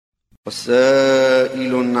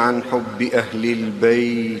وسائل عن حب أهل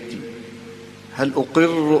البيت، هل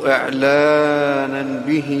أقر إعلانا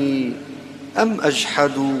به أم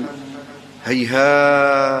أجحد؟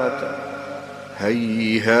 هيهات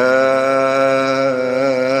هيهات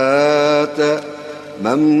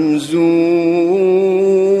ممزوج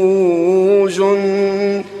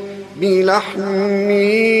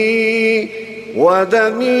بلحمي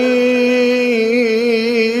ودمي،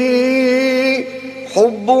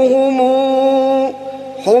 حبهم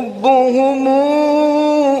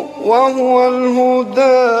وهو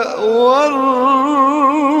الهدى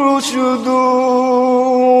والرشد.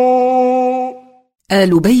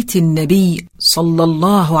 آل بيت النبي صلى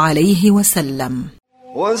الله عليه وسلم.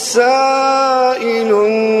 وسائل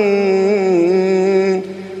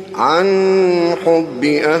عن حب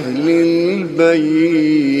أهل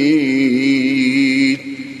البيت،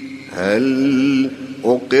 هل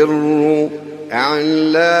أقر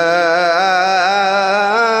إعلانا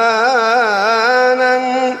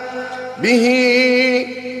به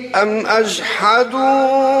أم أجحد؟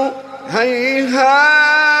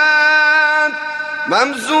 هيهات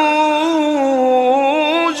ممزوج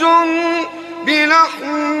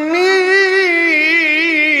بلحمي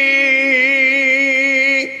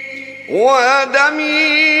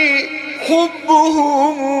ودمي،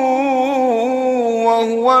 حبهم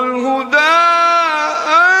وهو الهدى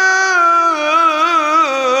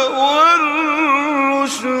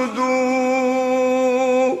والرشد.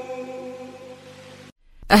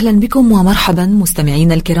 أهلا بكم ومرحبا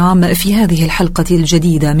مستمعين الكرام في هذه الحلقة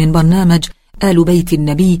الجديدة من برنامج آل بيت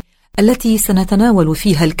النبي، التي سنتناول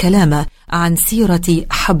فيها الكلام عن سيرة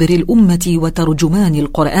حبر الأمة وترجمان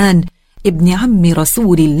القرآن ابن عم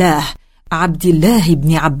رسول الله عبد الله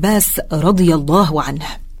بن عباس رضي الله عنه.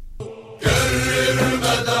 كرر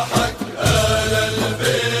مدحك آل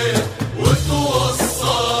البيت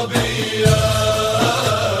وتوصى بيا،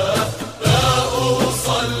 لا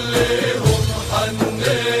أصليهم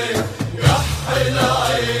حنيك يحل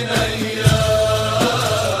عينيا.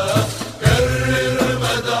 كرر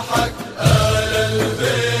مدحك آل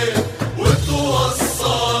البيت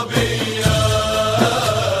وتوصى بيا،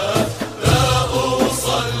 لا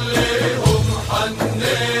أصليهم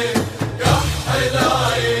حنيك يحل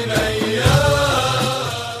عينيا.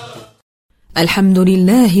 الحمد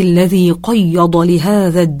لله الذي قيض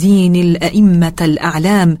لهذا الدين الأئمة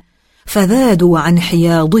الأعلام، فذادوا عن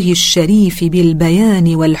حياضه الشريف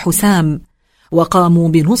بالبيان والحسام، وقاموا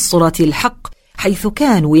بنصرة الحق حيث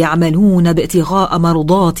كانوا يعملون بابتغاء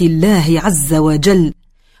مرضات الله عز وجل،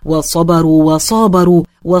 وصبروا وصابروا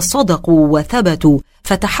وصدقوا وثبتوا،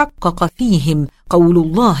 فتحقق فيهم قول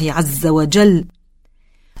الله عز وجل: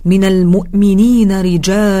 من المؤمنين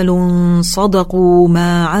رجال صدقوا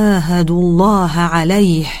ما عاهدوا الله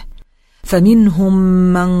عليه، فمنهم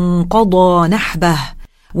من قضى نحبه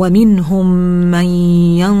ومنهم من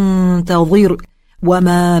ينتظر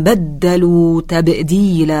وما بدلوا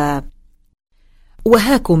تبديلا.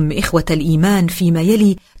 وهاكم إخوة الإيمان فيما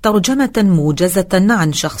يلي ترجمة موجزة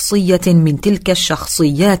عن شخصية من تلك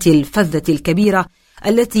الشخصيات الفذة الكبيرة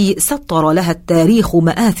التي سطر لها التاريخ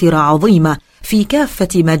مآثر عظيمة في كافة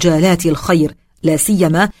مجالات الخير، لا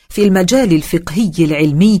سيما في المجال الفقهي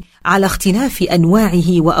العلمي على اختلاف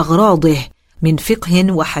أنواعه وأغراضه من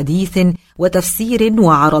فقه وحديث وتفسير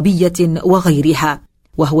وعربية وغيرها،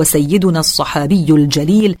 وهو سيدنا الصحابي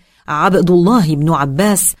الجليل عبد الله بن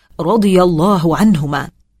عباس رضي الله عنهما.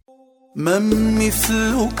 من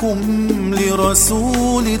مثلكم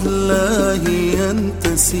لرسول الله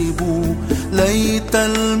ينتسب، ليت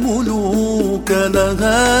الملوك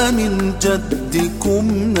لها من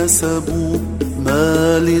جدكم نسب.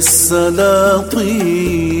 ما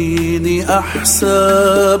للسلاطين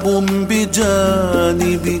أحساب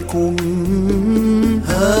بجانبكم،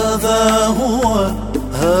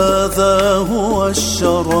 هذا هو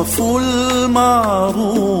الشرف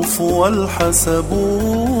المعروف والحسب.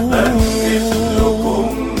 من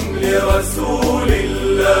مثلكم لرسول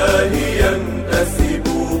الله ينتسب،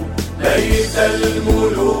 ليت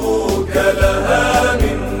الملوك لها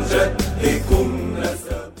من جدكم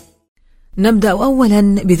نسب. نبدأ أولا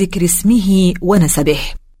بذكر اسمه ونسبه.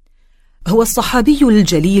 هو الصحابي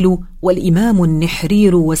الجليل والإمام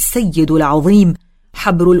النحرير والسيد العظيم،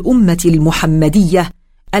 حبر الأمة المحمدية،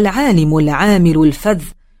 العالم العامل الفذ،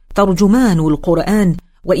 ترجمان القرآن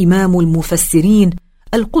وإمام المفسرين،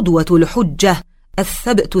 القدوة الحجة،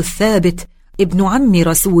 الثبت الثابت، ابن عم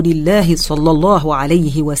رسول الله صلى الله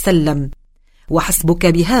عليه وسلم. وحسبك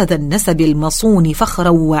بهذا النسب المصون فخرا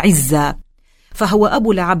وعزا، فهو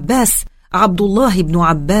أبو العباس عبد الله بن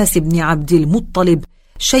عباس بن عبد المطلب،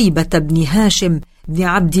 شيبة بن هاشم بن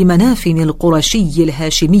عبد مناف القرشي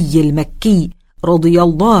الهاشمي المكي رضي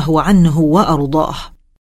الله عنه وأرضاه.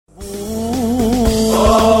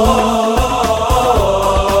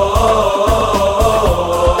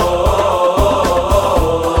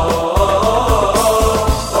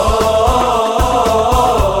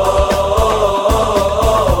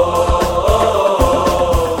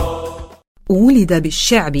 ولد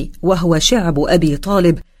بالشعب وهو شعب أبي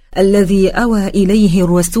طالب الذي أوى إليه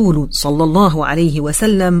الرسول صلى الله عليه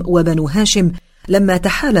وسلم وبنو هاشم لما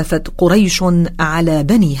تحالفت قريش على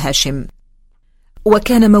بني هاشم.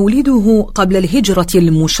 وكان مولده قبل الهجرة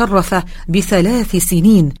المشرفة ب3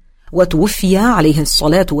 سنين، وتوفي عليه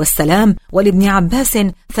الصلاة والسلام ولابن عباس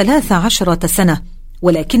 13 سنة،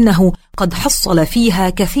 ولكنه قد حصل فيها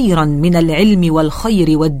كثيرا من العلم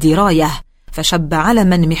والخير والدراية، فشب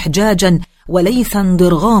علما محجاجا وليثا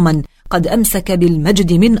ضرغاما قد أمسك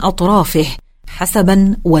بالمجد من أطرافه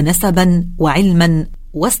حسبا ونسبا وعلما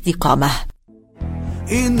واستقامة.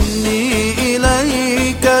 إني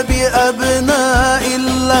إليك بأبناء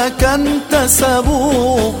لك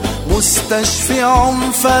انتسبوا، مستشفع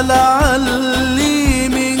فلعلي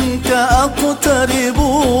منك أقترب.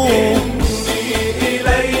 إني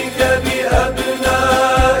إليك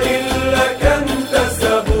بأبناء لك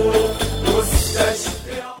انتسبوا،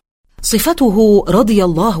 مستشفع. صفته رضي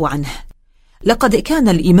الله عنه: لقد كان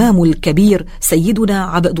الإمام الكبير سيدنا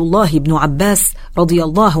عبد الله بن عباس رضي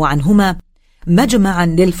الله عنهما مجمعا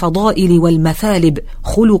للفضائل والمثالب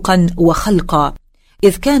خلقا وخلقا،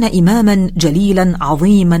 إذ كان إماما جليلا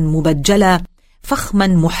عظيما مبجلا فخما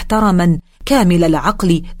محترما كامل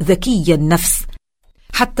العقل ذكي النفس،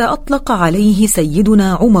 حتى أطلق عليه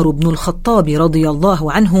سيدنا عمر بن الخطاب رضي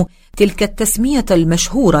الله عنه تلك التسمية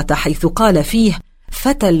المشهورة، حيث قال فيه: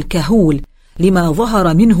 فتى الكهول، لما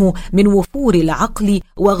ظهر منه من وفور العقل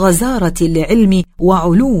وغزارة العلم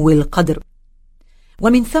وعلو القدر.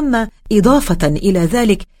 ومن ثم إضافة إلى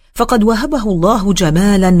ذلك فقد وهبه الله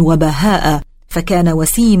جمالا وبهاء، فكان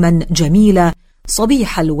وسيما جميلا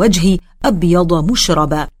صبيح الوجه أبيض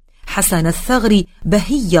مشربا حسن الثغر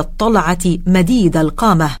بهي الطلعة مديد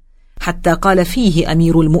القامة، حتى قال فيه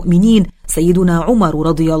أمير المؤمنين سيدنا عمر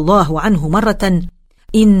رضي الله عنه مرة: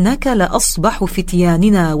 إنك لأصبح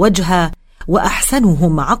فتياننا وجها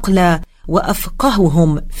وأحسنهم عقلا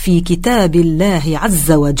وأفقههم في كتاب الله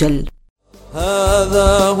عز وجل.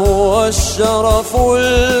 هذا هو الشرف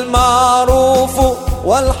المعروف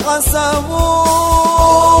والحسب.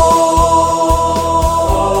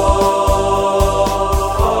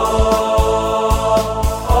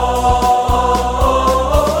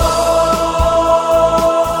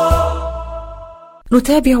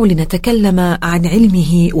 نتابع لنتكلم عن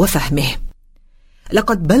علمه وفهمه.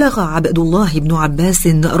 لقد بلغ عبد الله بن عباس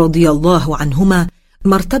رضي الله عنهما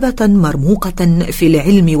مرتبة مرموقة في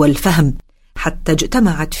العلم والفهم، حتى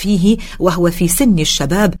اجتمعت فيه وهو في سن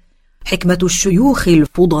الشباب حكمة الشيوخ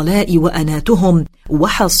الفضلاء وأناتهم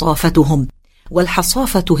وحصافتهم،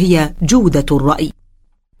 والحصافة هي جودة الرأي،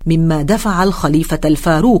 مما دفع الخليفة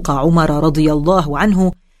الفاروق عمر رضي الله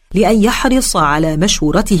عنه لأن يحرص على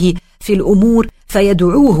مشورته في الأمور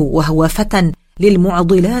فيدعوه وهو فتى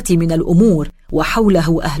للمعضلات من الأمور،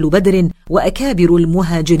 وحوله أهل بدر وأكابر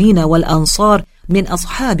المهاجرين والأنصار من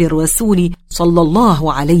أصحاب الرسول صلى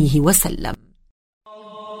الله عليه وسلم.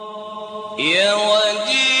 يا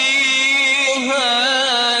وجيه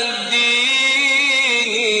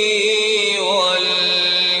الدين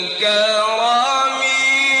والكرم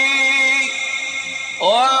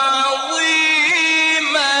وعظيم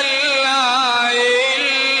العلم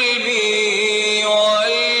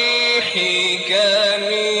والحكم،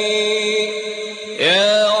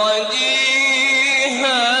 يا وجيه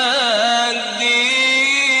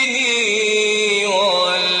الدين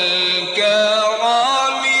والكرم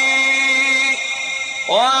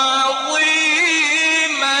وعظيم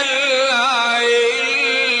العلم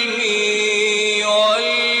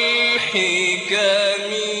والحكم.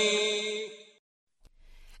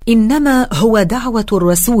 إنما هو دعوة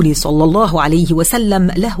الرسول صلى الله عليه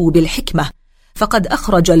وسلم له بالحكمة، فقد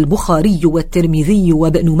أخرج البخاري والترمذي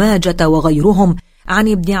وابن ماجة وغيرهم عن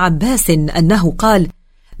ابن عباس أنه قال: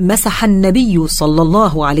 مسح النبي صلى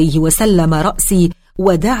الله عليه وسلم رأسي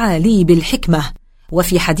ودعا لي بالحكمة.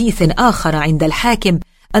 وفي حديث آخر عند الحاكم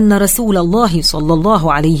أن رسول الله صلى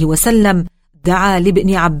الله عليه وسلم دعا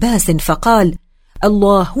لابن عباس فقال: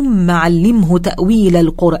 اللهم علمه تأويل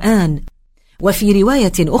القرآن. وفي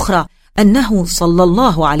رواية أخرى أنه صلى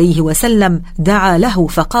الله عليه وسلم دعا له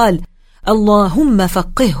فقال: اللهم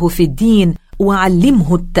فقهه في الدين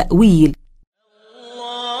وعلمه التأويل.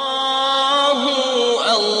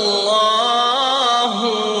 الله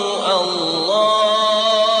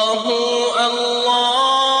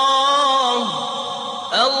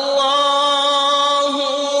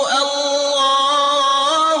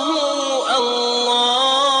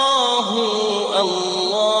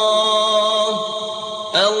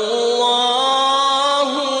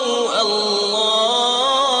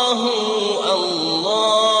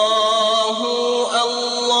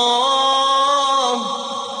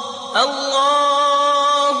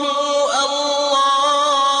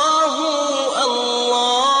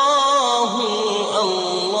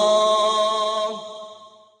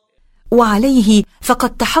وعليه فقد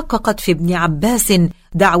تحققت في ابن عباس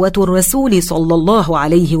دعوة الرسول صلى الله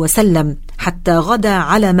عليه وسلم حتى غدا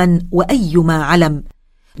علما وأيما علم،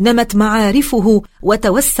 نمت معارفه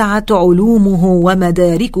وتوسعت علومه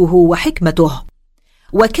ومداركه وحكمته،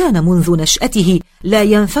 وكان منذ نشأته لا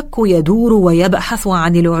ينفك يدور ويبحث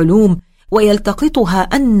عن العلوم ويلتقطها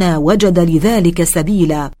أن وجد لذلك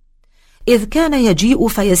سبيلا، إذ كان يجيء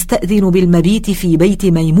فيستأذن بالمبيت في بيت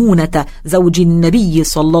ميمونة زوج النبي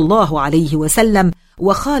صلى الله عليه وسلم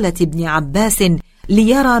وخالة ابن عباس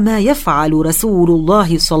ليرى ما يفعل رسول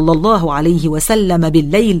الله صلى الله عليه وسلم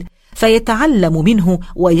بالليل فيتعلم منه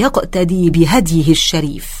ويقتدي بهديه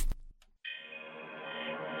الشريف.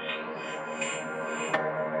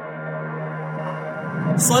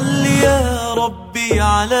 صل يا ربي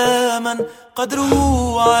على من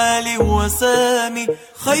قدره عالي وسامي،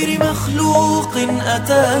 خير مخلوق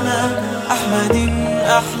أتانا أحمد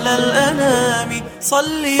أحلى الأنام.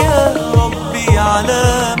 صل يا ربي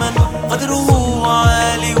على من قدره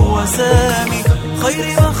عالي وسامي،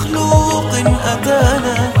 خير مخلوق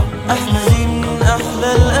أتانا أحمد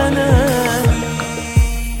أحلى الأنام.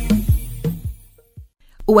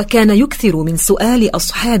 وكان يكثر من سؤال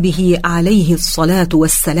أصحابه عليه الصلاة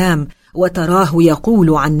والسلام، وتراه يقول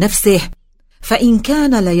عن نفسه: فإن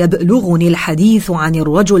كان ليبلغني الحديث عن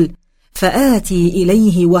الرجل فآتي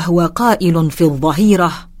إليه وهو قائل في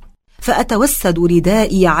الظهيرة، فأتوسد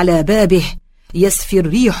ردائي على بابه يسفي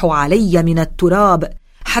الريح علي من التراب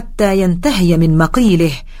حتى ينتهي من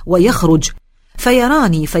مقيله ويخرج،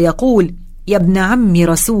 فيراني فيقول: يا ابن عم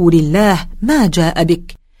رسول الله، ما جاء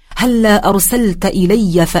بك؟ هلا أرسلت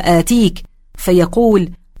إلي فآتيك؟ فيقول: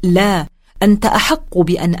 لا، أنت أحق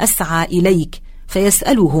بأن أسعى إليك.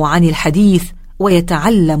 فيسأله عن الحديث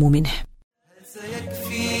ويتعلم منه.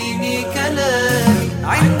 سيكفيني كلامي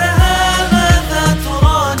عندها ماذا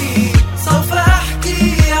تراني؟ سوف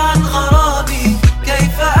أحكي عن غرامي،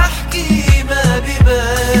 كيف أحكي ما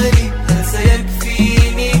ببالي؟ هل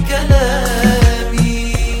سيكفيني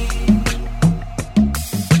كلامي؟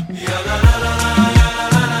 يا لا لا لا لا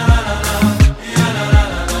لا لا يا لا لا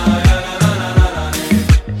لا يا لا لا لا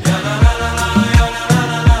يا لا لا لا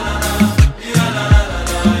يا لا لا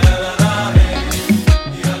لا.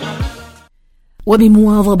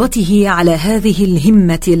 وبمواظبته على هذه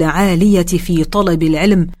الهمة العالية في طلب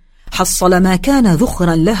العلم حصل ما كان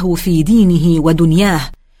ذخرا له في دينه ودنياه،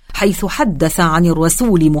 حيث حدث عن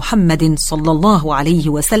الرسول محمد صلى الله عليه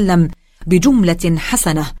وسلم بجملة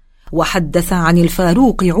حسنة، وحدث عن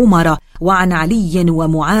الفاروق عمر وعن علي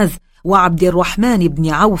ومعاذ وعبد الرحمن بن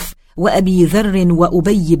عوف وأبي ذر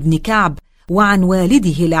وأبي بن كعب، وعن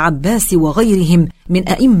والده العباس وغيرهم من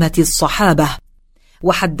أئمة الصحابة،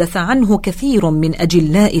 وحدث عنه كثير من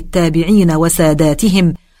أجلاء التابعين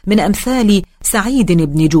وساداتهم من أمثال سعيد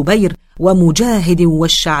بن جبير ومجاهد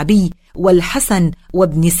والشعبي والحسن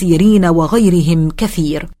وابن سيرين وغيرهم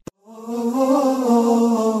كثير.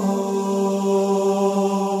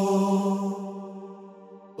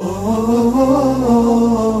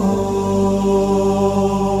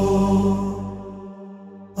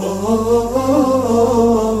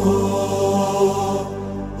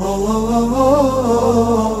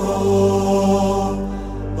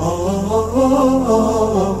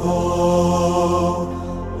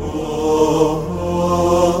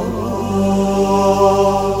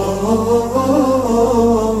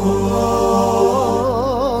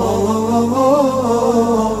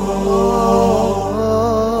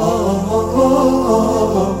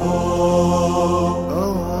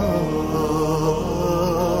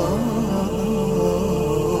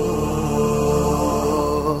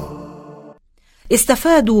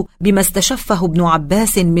 استفادوا بما استشفه ابن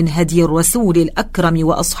عباس من هدي الرسول الأكرم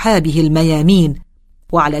وأصحابه الميامين.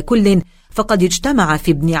 وعلى كل فقد اجتمع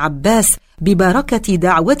في ابن عباس ببركة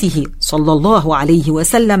دعوته صلى الله عليه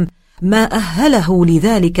وسلم ما أهله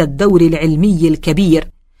لذلك الدور العلمي الكبير،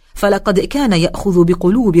 فلقد كان يأخذ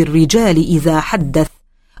بقلوب الرجال إذا حدث،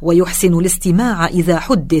 ويحسن الاستماع إذا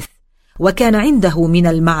حدث، وكان عنده من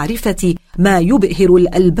المعرفة ما يبهر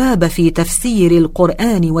الألباب في تفسير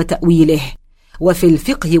القرآن وتأويله، وفي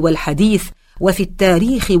الفقه والحديث، وفي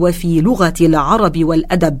التاريخ، وفي لغة العرب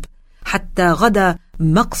والأدب، حتى غدا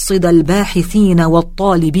مقصد الباحثين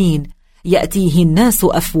والطالبين، يأتيه الناس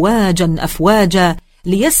أفواجا أفواجا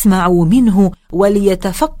ليسمعوا منه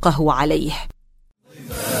وليتفقهوا عليه.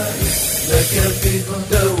 لك في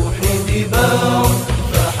التوحيد باع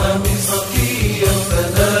فحمي صفيا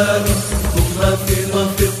فنال، ثم في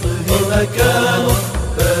الفقه مكان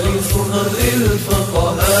فارس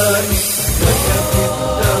للفقهاء. لك في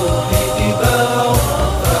التوحيد باع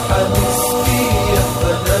فحمي صفيا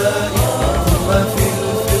فنال، ثم في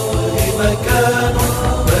الفقه مكان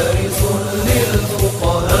فارس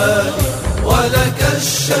للفقهاء. ولك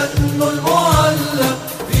الشأن المعلم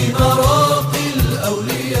في مراقي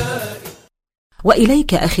الأولياء.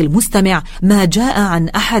 وإليك أخي المستمع ما جاء عن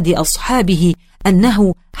أحد أصحابه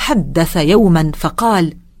أنه حدث يوما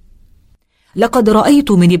فقال: لقد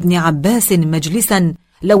رأيت من ابن عباس مجلسا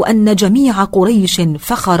لو أن جميع قريش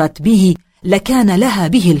فخرت به لكان لها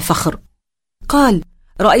به الفخر. قال: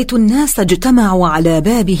 رأيت الناس اجتمعوا على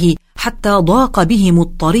بابه حتى ضاق بهم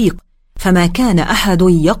الطريق، فما كان أحد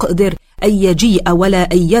يقدر أن يجيء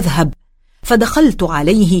ولا أن يذهب، فدخلت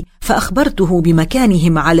عليه فأخبرته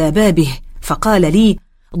بمكانهم على بابه، فقال لي: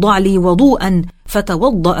 ضع لي وضوءا،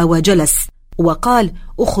 فتوضأ وجلس، وقال: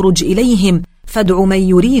 أخرج إليهم فادع من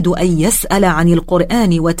يريد أن يسأل عن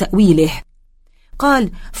القرآن وتأويله.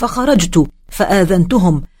 قال: فخرجت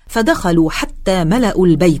فآذنتهم فدخلوا حتى ملأوا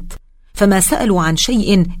البيت، فما سألوا عن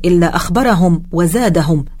شيء إلا أخبرهم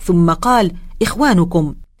وزادهم، ثم قال: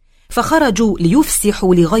 إخوانكم. فخرجوا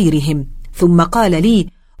ليفسحوا لغيرهم، ثم قال لي: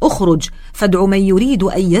 أخرج فادع من يريد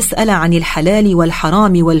أن يسأل عن الحلال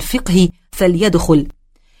والحرام والفقه فليدخل.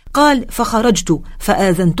 قال: فخرجت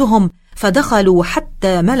فآذنتهم فدخلوا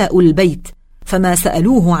حتى ملأوا البيت، فما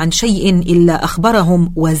سألوه عن شيء إلا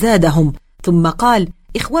أخبرهم وزادهم، ثم قال: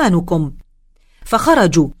 إخوانكم.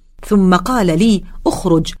 فخرجوا، ثم قال لي: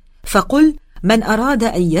 أخرج فقل من أراد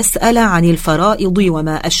أن يسأل عن الفرائض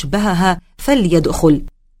وما أشبهها فليدخل.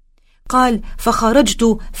 قال: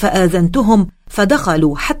 فخرجت فآذنتهم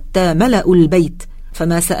فدخلوا حتى ملأوا البيت،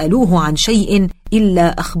 فما سألوه عن شيء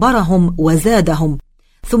إلا أخبرهم وزادهم،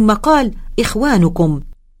 ثم قال: إخوانكم.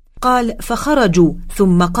 قال: فخرجوا،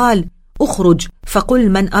 ثم قال: أخرج فقل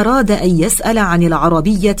من أراد أن يسأل عن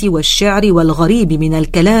العربية والشعر والغريب من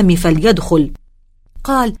الكلام فليدخل.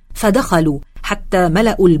 قال: فدخلوا حتى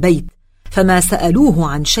ملأوا البيت، فما سألوه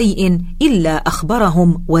عن شيء إلا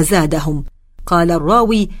أخبرهم وزادهم. قال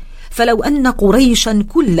الراوي: فلو أن قريشا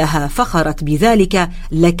كلها فخرت بذلك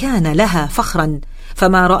لكان لها فخرا،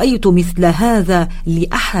 فما رأيت مثل هذا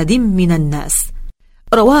لأحد من الناس.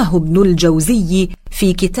 رواه ابن الجوزي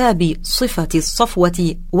في كتاب صفة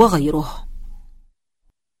الصفوة وغيره.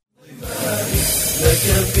 لك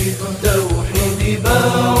في التوحيد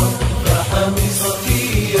باع فحمي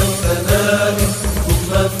صفيا فنال،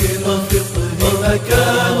 ثم في الفقه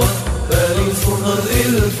مكان فارس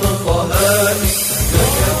للفقهاء.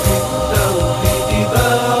 لك في التوحيد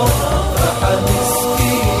باع فحمي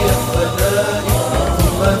صفيا فنال،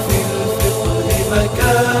 ثم في الفقه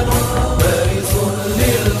مكان فارس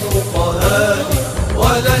للفقهاء.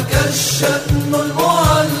 ولك الشأن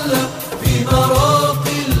المعلم في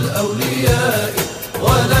مراقي الأولياء.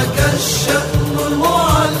 ولك الشأن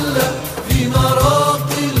المعلم في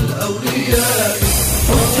مراقي الأولياء.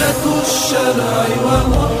 حجة الشرع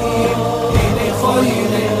ومحيي دين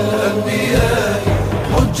خير الأنبياء.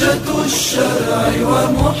 حجة الشرع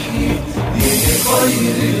ومحيي دين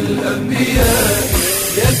خير الأنبياء.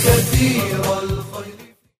 يا كثير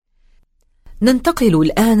الخير. ننتقل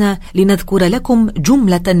الآن لنذكر لكم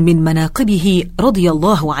جملة من مناقبه رضي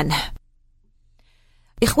الله عنه.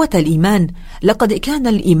 إخوة الإيمان، لقد كان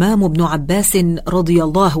الإمام ابن عباس رضي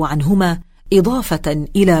الله عنهما إضافة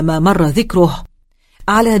إلى ما مر ذكره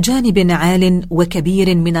على جانب عال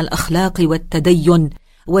وكبير من الأخلاق والتدين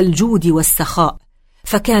والجود والسخاء،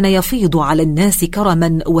 فكان يفيض على الناس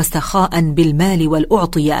كرما وسخاء بالمال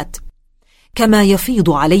والأعطيات، كما يفيض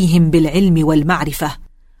عليهم بالعلم والمعرفة.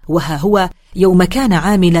 وها هو يوم كان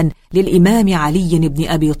عاملا للإمام علي بن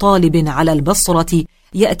أبي طالب على البصرة،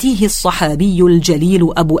 يأتيه الصحابي الجليل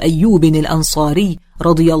أبو أيوب الأنصاري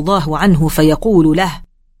رضي الله عنه فيقول له: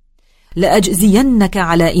 لأجزينك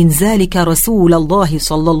على إنزالك رسول الله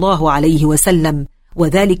صلى الله عليه وسلم.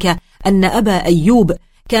 وذلك أن أبا أيوب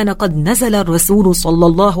كان قد نزل الرسول صلى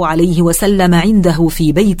الله عليه وسلم عنده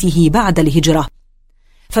في بيته بعد الهجرة،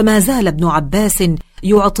 فما زال ابن عباس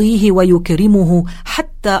يعطيه ويكرمه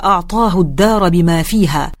حتى أعطاه الدار بما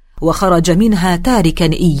فيها، وخرج منها تاركا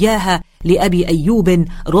إياها لأبي أيوب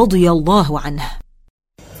رضي الله عنه.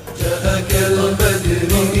 جاء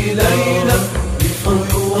كالبدر إلينا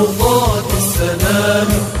بفيوضات السلام،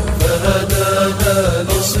 فهدانا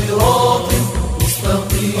لصراط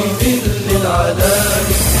مستقيم للعلام.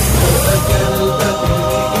 كالبدر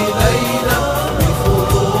إلينا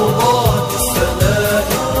بفروضات السماء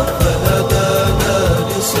فهدانا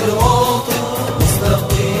لصراط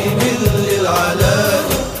مستقيم للعلاء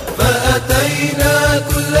فأتينا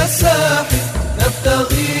كل ساح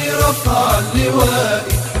نبتغي رفع اللواء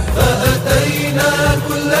فأتينا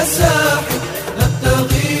كل ساح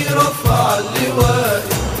نبتغي رفع اللواء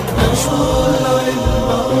ننشر العلم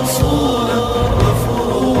أصولا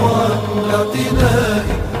وفروعا باعتناء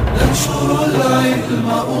ننشر العلم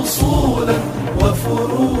أصولا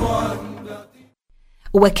وفروعا.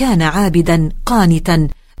 وكان عابدا قانتا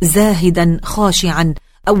زاهدا خاشعا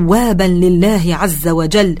أوابا لله عز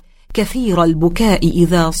وجل كثير البكاء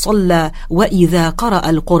إذا صلى وإذا قرأ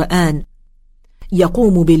القرآن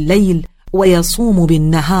يقوم بالليل ويصوم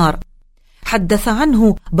بالنهار. حدث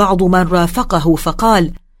عنه بعض من رافقه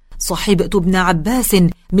فقال: صحبت ابن عباس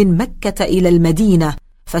من مكة إلى المدينة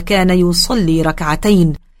فكان يصلي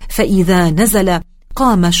ركعتين فإذا نزل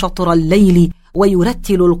قام شطر الليل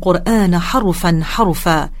ويرتل القرآن حرفا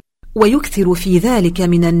حرفا ويكثر في ذلك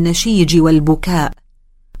من النشيج والبكاء.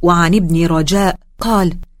 وعن ابن رجاء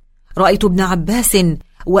قال: رأيت ابن عباس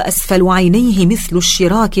وأسفل عينيه مثل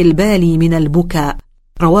الشراك البالي من البكاء.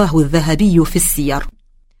 رواه الذهبي في السير.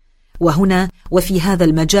 وهنا وفي هذا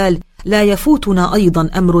المجال لا يفوتنا أيضا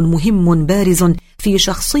أمر مهم بارز في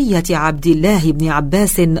شخصية عبد الله بن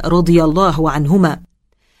عباس رضي الله عنهما،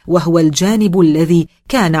 وهو الجانب الذي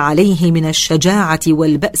كان عليه من الشجاعة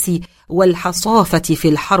والبأس والحصافة في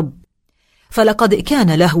الحرب. فلقد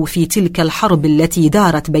كان له في تلك الحرب التي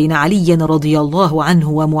دارت بين علي رضي الله عنه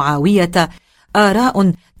ومعاوية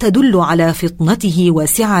آراء تدل على فطنته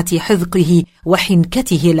وسعة حذقه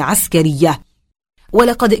وحنكته العسكرية.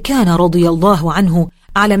 ولقد كان رضي الله عنه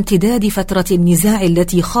على امتداد فترة النزاع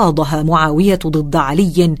التي خاضها معاوية ضد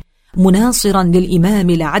علي مناصرا للإمام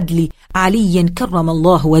العدل علي كرم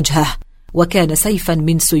الله وجهه، وكان سيفا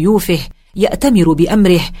من سيوفه يأتمر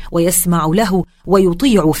بأمره ويسمع له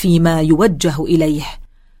ويطيع فيما يوجه إليه.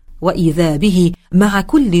 وإذا به مع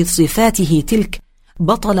كل صفاته تلك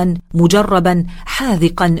بطلا مجربا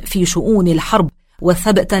حاذقا في شؤون الحرب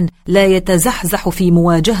وثبتا لا يتزحزح في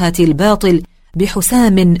مواجهة الباطل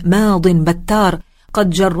بحسام ماض بتار قد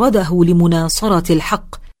جرده لمناصرة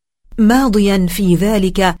الحق، ماضيا في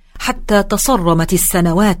ذلك حتى تصرمت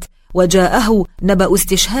السنوات وجاءه نبأ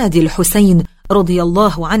استشهاد الحسين رضي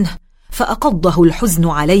الله عنه فأقضه الحزن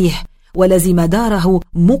عليه ولزم داره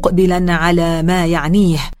مقبلا على ما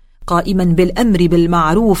يعنيه قائما بالأمر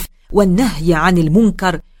بالمعروف والنهي عن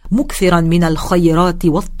المنكر مكثرا من الخيرات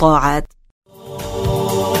والطاعات.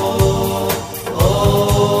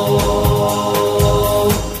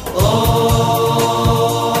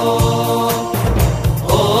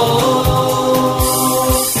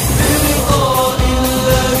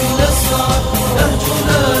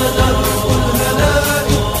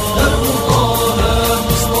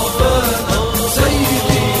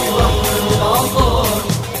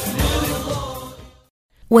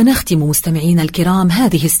 ونختم مستمعينا الكرام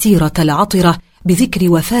هذه السيرة العطرة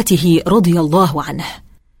بذكر وفاته رضي الله عنه.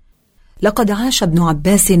 لقد عاش ابن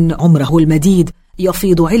عباس عمره المديد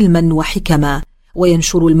يفيض علما وحكما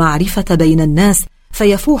وينشر المعرفة بين الناس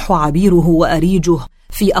فيفوح عبيره وأريجه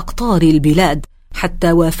في أقطار البلاد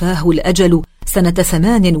حتى وافاه الأجل سنة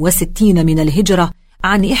 68 من الهجرة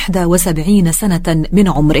عن 71 سنة من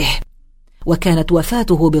عمره. وكانت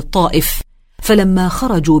وفاته بالطائف، فلما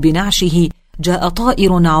خرجوا بنعشه جاء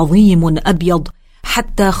طائر عظيم أبيض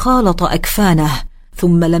حتى خالط أكفانه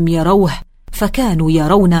ثم لم يروه فكانوا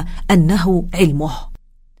يرون أنه علمه.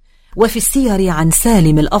 وفي السير عن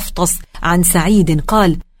سالم الأفطس عن سعيد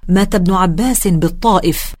قال: مات ابن عباس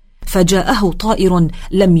بالطائف فجاءه طائر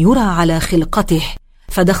لم يرى على خلقته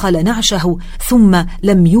فدخل نعشه ثم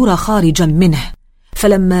لم يرى خارجا منه،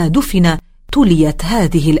 فلما دفن تليت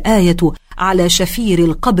هذه الآية على شفير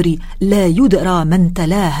القبر لا يدرى من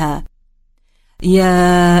تلاها: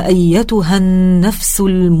 يا أيتها النفس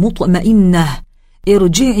المطمئنة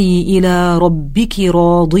ارجعي إلى ربك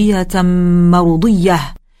راضية مرضية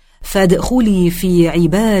فادخلي في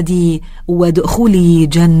عبادي وادخلي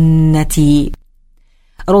جنتي.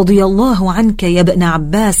 رضي الله عنك يا ابن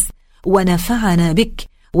عباس ونفعنا بك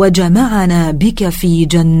وجمعنا بك في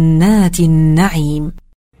جنات النعيم.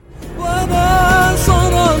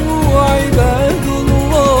 وناصره عباد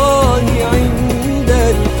الله عند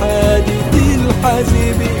الحادث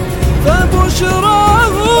الحزب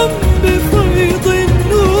فبشراهم بفيض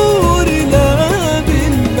النور لا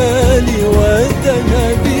بالمال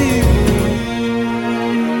والذهب.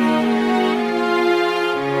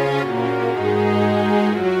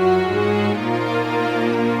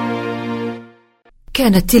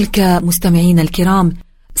 كانت تلك مستمعين الكرام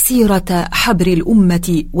سيرة حبر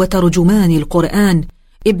الأمة وترجمان القرآن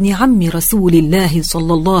ابن عم رسول الله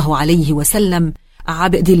صلى الله عليه وسلم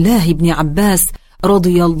عبد الله بن عباس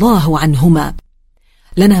رضي الله عنهما.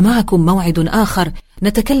 لنا معكم موعد آخر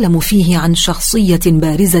نتكلم فيه عن شخصية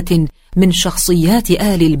بارزة من شخصيات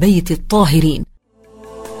آل البيت الطاهرين.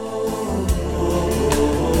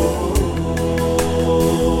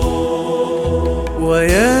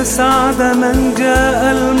 ويا سعد من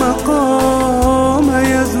جاء المقام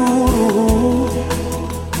يزوره،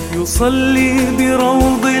 يصلي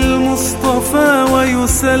بروض المصطفى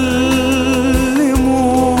ويسلم،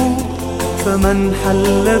 فمن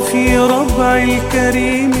حل في ربع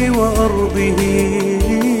الكريم وأرضه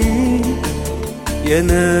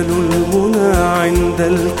ينال المنى عند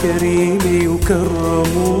الكريم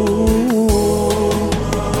يكرم.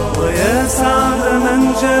 ويا سعد من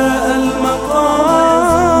جاء المقام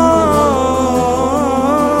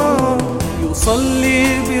يصلي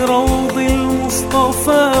بروض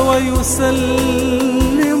المصطفى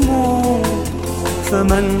ويسلم،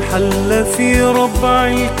 فمن حل في ربع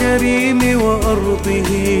الكريم وأرضه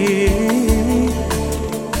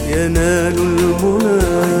ينال المنى.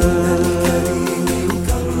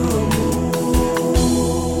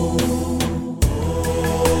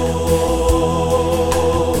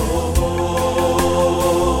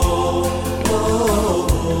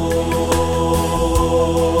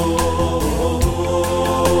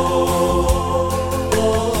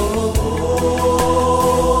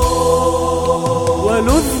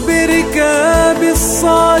 ولذ بركاب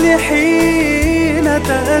الصالحين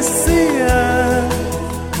تأسيا،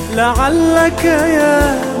 لعلك يا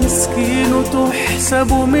مسكين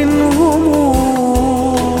تحسب منهم.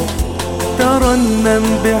 ترنم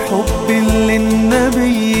بحب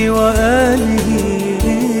للنبي وآله،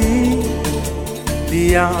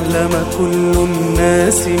 ليعلم كل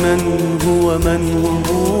الناس من هو من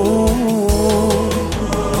هم.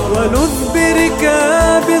 ولذ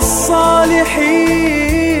بركاب الصالحين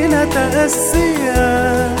تأسيا،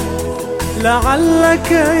 لعلك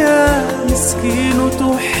يا مسكين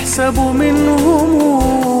تحسب منهم.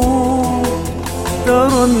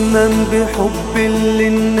 ترنم بحب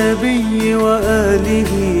للنبي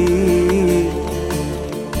وآله،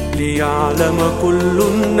 ليعلم كل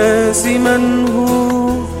الناس من هو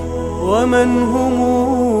ومن هم.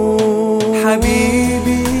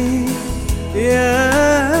 حبيبي يا